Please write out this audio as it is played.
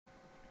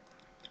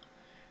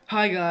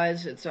Hi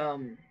guys, it's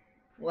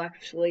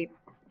LackOfSleep,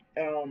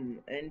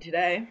 and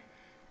today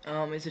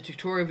is a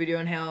tutorial video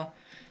on how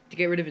to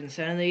get rid of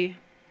insanity,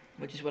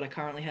 which is what I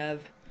currently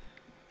have.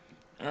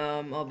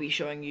 I'll be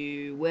showing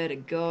you where to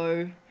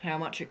go, how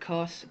much it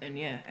costs, and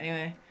yeah,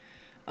 anyway,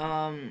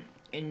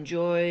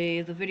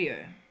 enjoy the video.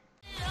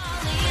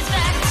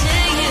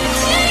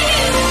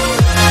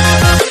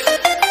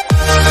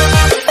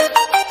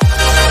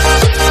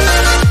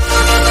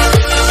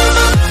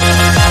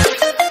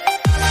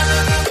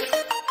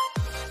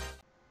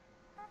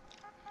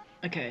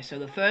 Okay, so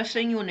the first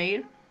thing you'll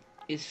need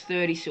is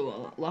 30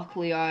 silver.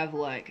 Luckily I have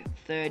like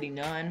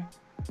 39.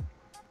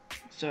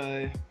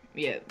 So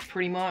yeah,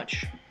 pretty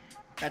much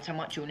that's how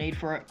much you'll need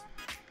for it.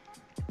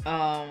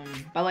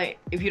 But like,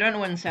 if you don't know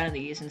what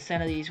insanity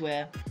is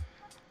where,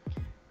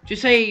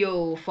 just say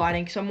you're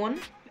fighting someone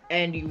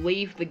and you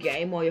leave the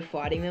game while you're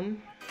fighting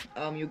them.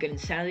 You'll get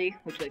insanity,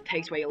 which like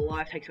takes away your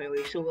life, takes away all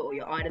your silver, all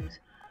your items.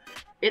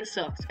 It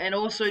sucks. And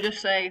also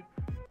just say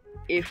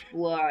if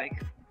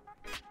like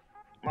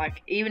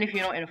even if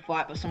you're not in a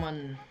fight but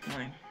someone,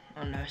 like,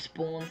 I don't know,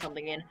 spawns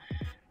something in,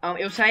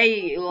 it'll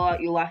say your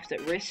life's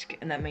at risk,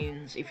 and that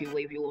means if you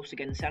leave you'll also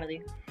get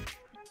insanity.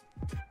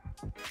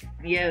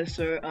 Yeah,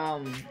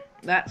 so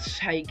that's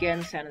how you get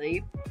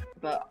insanity.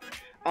 But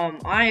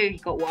I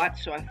got wiped,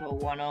 so I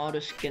thought, why not, I'll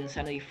just get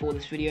insanity for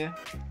this video.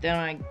 Then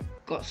I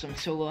got some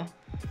silver.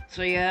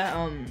 So yeah,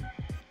 I'm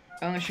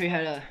gonna show you how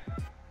to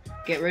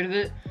get rid of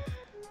it.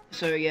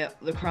 So yeah,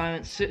 the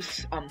requirements,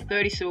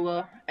 30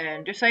 silver,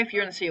 and just say if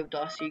you're in the Sea of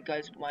Dust, you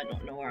guys might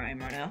not know where I am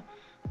right now.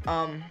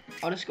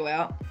 I'll just go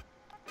out,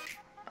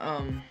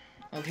 over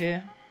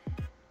here.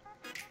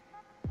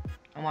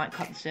 I might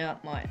cut this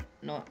out, might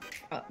not.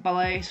 By the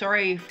way,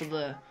 sorry for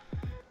the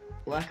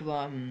lack of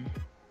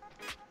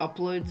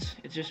uploads.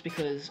 It's just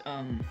because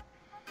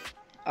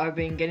I've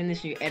been getting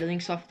this new editing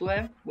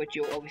software, which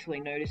you'll obviously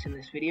notice in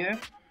this video.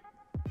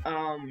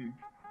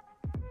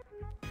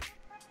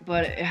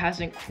 But it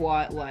hasn't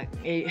quite,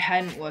 it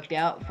hadn't worked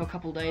out for a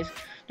couple of days.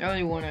 Don't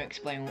really want to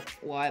explain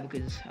why,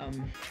 because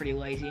I'm pretty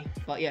lazy.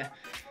 But yeah,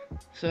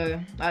 so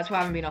that's why I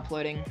haven't been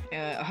uploading.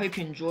 I hope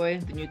you enjoy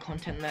the new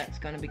content that's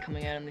going to be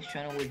coming out on this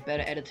channel with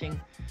better editing.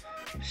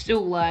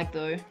 Still lag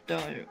though,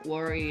 don't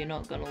worry, you're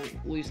not going to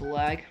lose the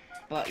lag.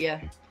 But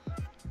yeah,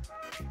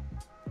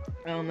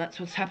 that's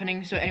what's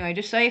happening. So anyway,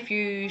 just say if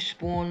you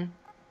spawn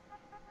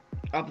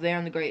up there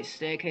on the Great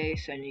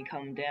Staircase and you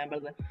come down,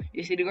 but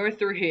you just need to go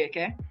through here,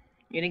 okay?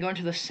 You're gonna go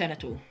into the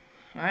Senator,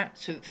 alright?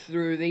 So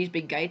through these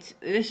big gates.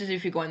 This is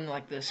if you're going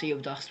like the Sea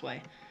of Dust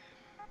way.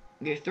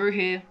 You go through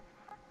here.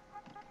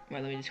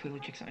 Wait, let me just quickly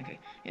check something. Okay.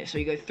 Yeah, so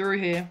you go through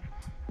here,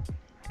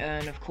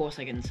 and of course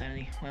I get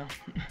insanity. Well,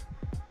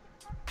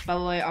 by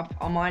the way,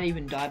 I might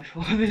even die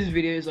before this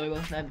video is over.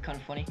 That'd be kind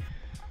of funny.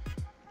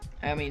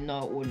 I mean,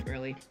 no, it wouldn't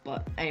really.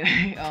 But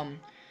anyway,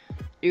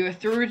 you go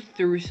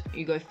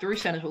through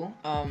Senator.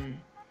 You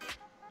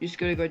just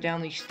gotta go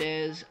down these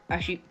stairs.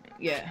 Actually,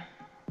 yeah.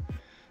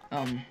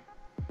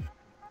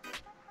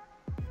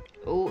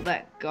 Oh,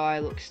 that guy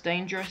looks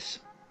dangerous,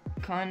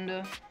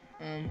 kinda.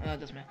 It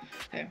doesn't matter.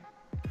 Okay.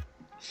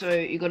 So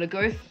you gotta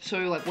go. So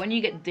like when you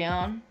get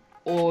down,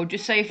 or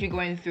just say if you're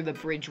going through the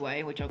bridge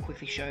way, which I'll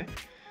quickly show.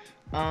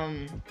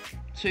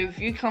 So if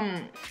you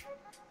come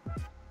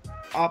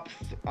up,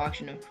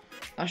 actually no,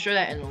 I'll show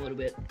that in a little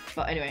bit.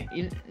 But anyway,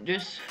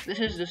 this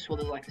is just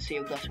what like the Sea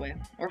of Dust way.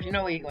 Or if you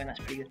know where you're going, that's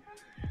pretty good.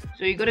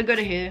 So you gotta go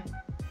to here.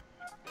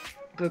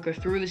 Go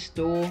through this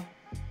door.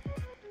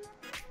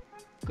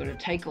 Gotta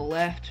take a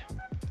left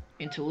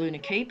into Luna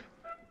Keep.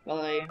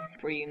 Well, a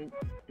pretty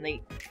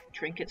neat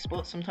trinket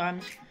spot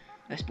sometimes.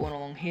 They spawn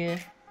along here.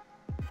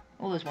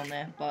 Oh, there's one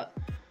there, but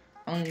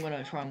I'm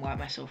gonna try and wipe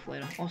myself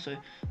later. Also,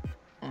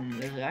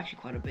 there's actually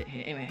quite a bit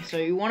here. Anyway, so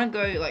you wanna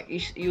go, like,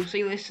 you'll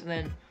see this, and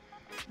then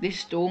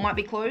this door might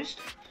be closed,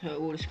 so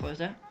we'll just close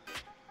that.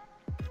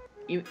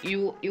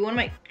 You wanna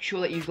make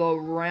sure that you go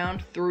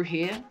around through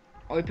here,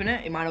 open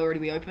it. It might already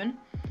be open,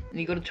 and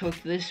you gotta talk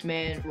to this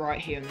man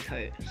right here in the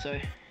code. So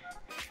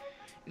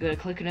you gotta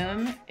click on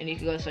him, and you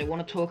gotta say,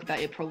 want to talk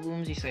about your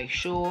problems. You say,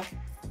 sure.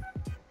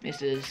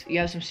 This is, you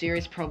have some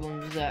serious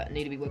problems that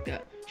need to be worked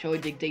out. Shall we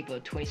dig deeper?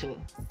 20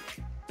 silver.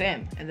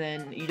 Bam. And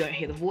then you don't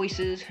hear the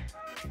voices.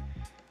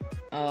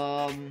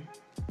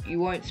 You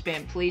won't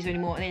spam please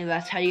anymore, and then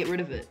that's how you get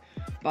rid of it.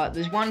 But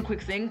there's one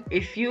quick thing.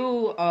 If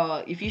you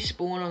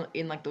spawn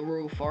in like the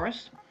Royal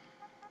Forest,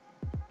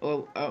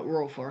 or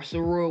the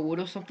Royal Wood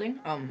or something,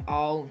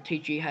 I'll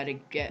teach you how to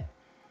get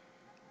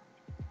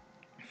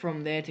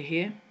from there to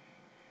here.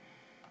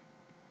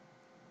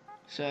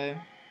 So,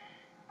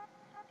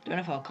 don't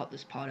know if I'll cut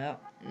this part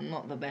out.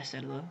 Not the best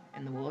editor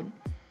in the world,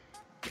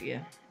 but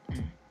yeah.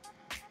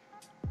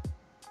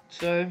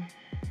 So,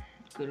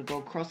 gotta go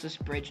across this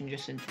bridge and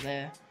just into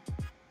there.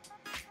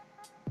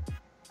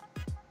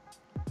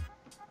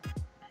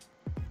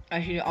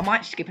 Actually, I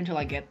might skip until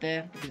I get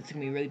there because it's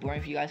gonna be really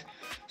boring for you guys.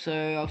 So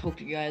I'll talk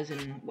to you guys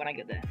when I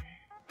get there.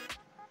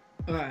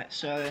 Alright,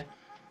 so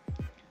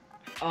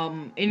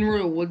in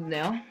Royal Wood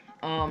now.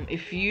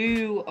 If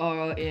you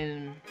are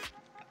in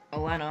a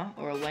Lana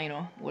or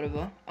Elena,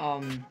 whatever,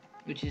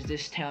 which is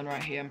this town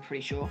right here, I'm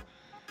pretty sure.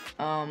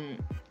 The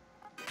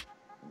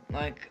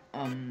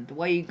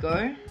way you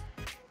go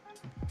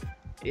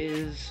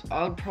is,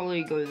 I would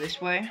probably go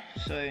this way,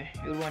 so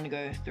you would want to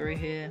go through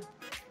here.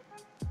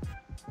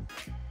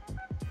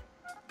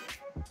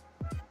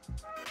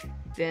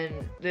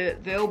 Then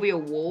there'll be a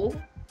wall,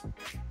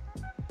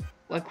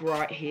 like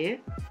right here.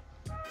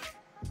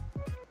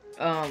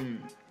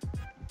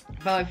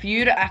 But for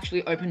you to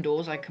actually open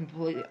doors, I don't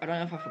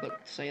know if I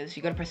forgot to say this,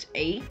 you gotta press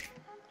A,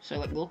 so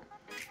like look,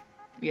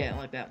 yeah,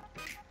 like that.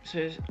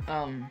 So,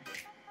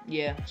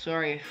 yeah,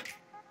 sorry if,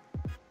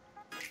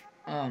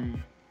 I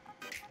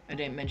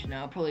didn't mention that.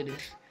 I'll probably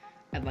just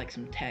add like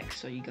some text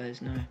so you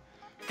guys know.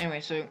 Anyway,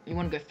 so you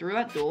want to go through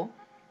that door,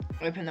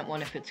 open that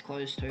one if it's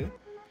closed too.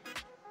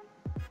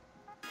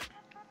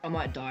 I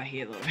might die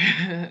here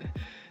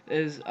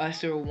though. I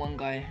saw one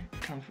guy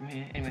come from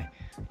here. Anyway,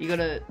 you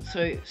gotta,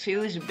 so see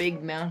this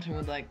big mountain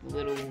with like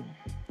little,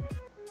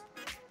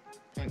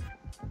 like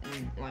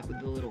with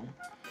the little,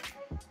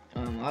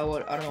 I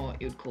don't know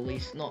what you'd call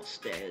these, not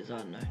stairs, I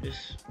don't know,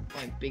 just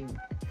like big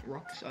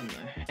rocks, I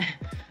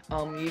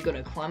don't know. You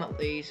gotta climb up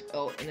these.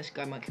 Oh, and this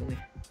guy might kill me.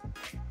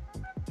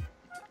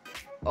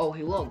 Oh,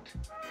 he logged.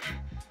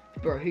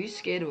 Bro, who's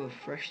scared of a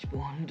fresh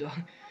spawn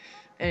dog?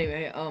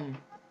 Anyway,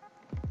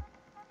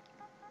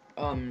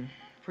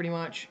 pretty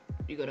much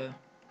you gotta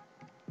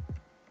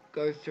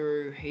go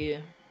through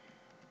here,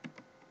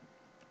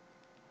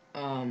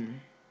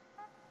 climb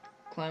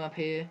up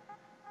here,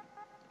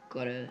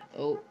 gotta,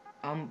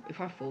 if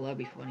I fall that'd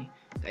be funny.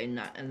 Okay,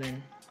 nah, and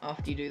then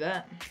after you do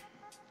that,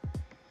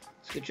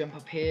 let's go jump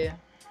up here.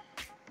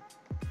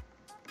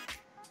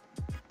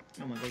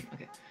 Oh my god,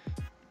 okay.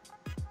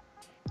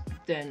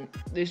 Then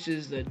this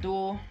is the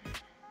door.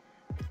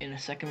 In a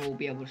second we'll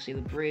be able to see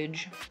the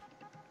bridge.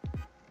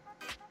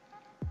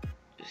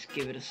 Just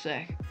give it a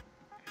sec.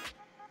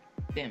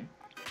 Then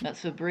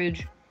that's the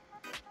bridge.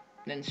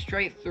 Then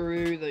straight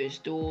through those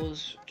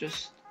doors,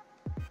 just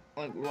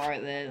like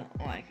right there,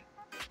 like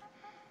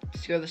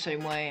just go the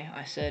same way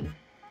I said.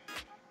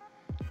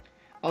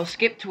 I'll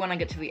skip to when I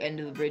get to the end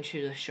of the bridge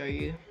here to show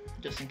you,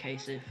 just in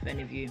case if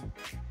any of you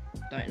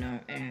don't know.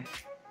 Anyway,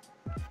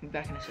 I'll be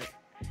back in a sec.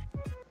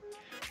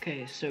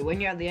 Okay, so when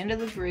you're at the end of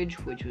the bridge,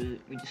 which was,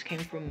 we just came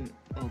from,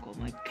 oh god,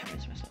 my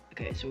camera's messed up.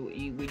 Okay, so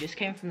we just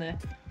came from there.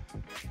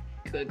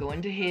 You gotta go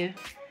into here.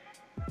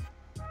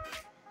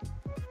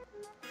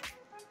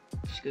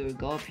 Just gotta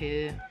go up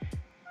here.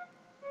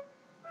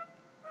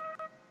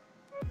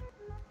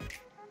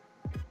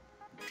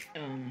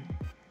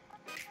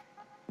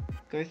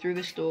 Go through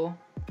this door.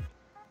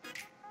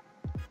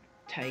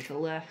 Take a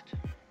left.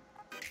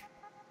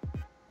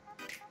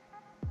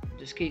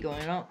 Just keep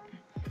going up.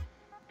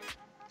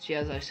 See,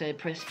 as I said,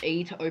 press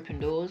E to open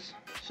doors.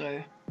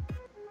 So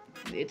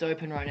it's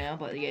open right now,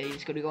 but yeah, you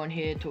just gotta go in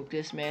here, talk to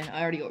this man.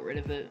 I already got rid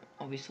of it,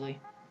 obviously.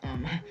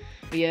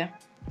 But yeah,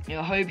 I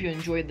hope you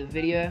enjoyed the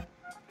video.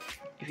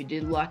 If you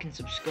did, like and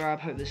subscribe.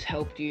 Hope this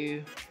helped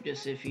you,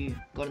 just if you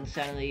got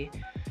insanity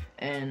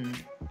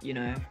and, you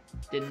know,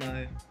 didn't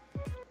know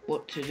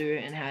what to do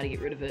and how to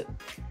get rid of it.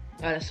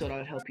 I just thought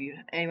I'd help you.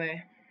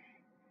 Anyway,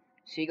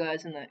 see you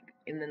guys in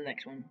the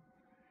next one.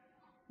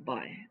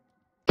 Bye.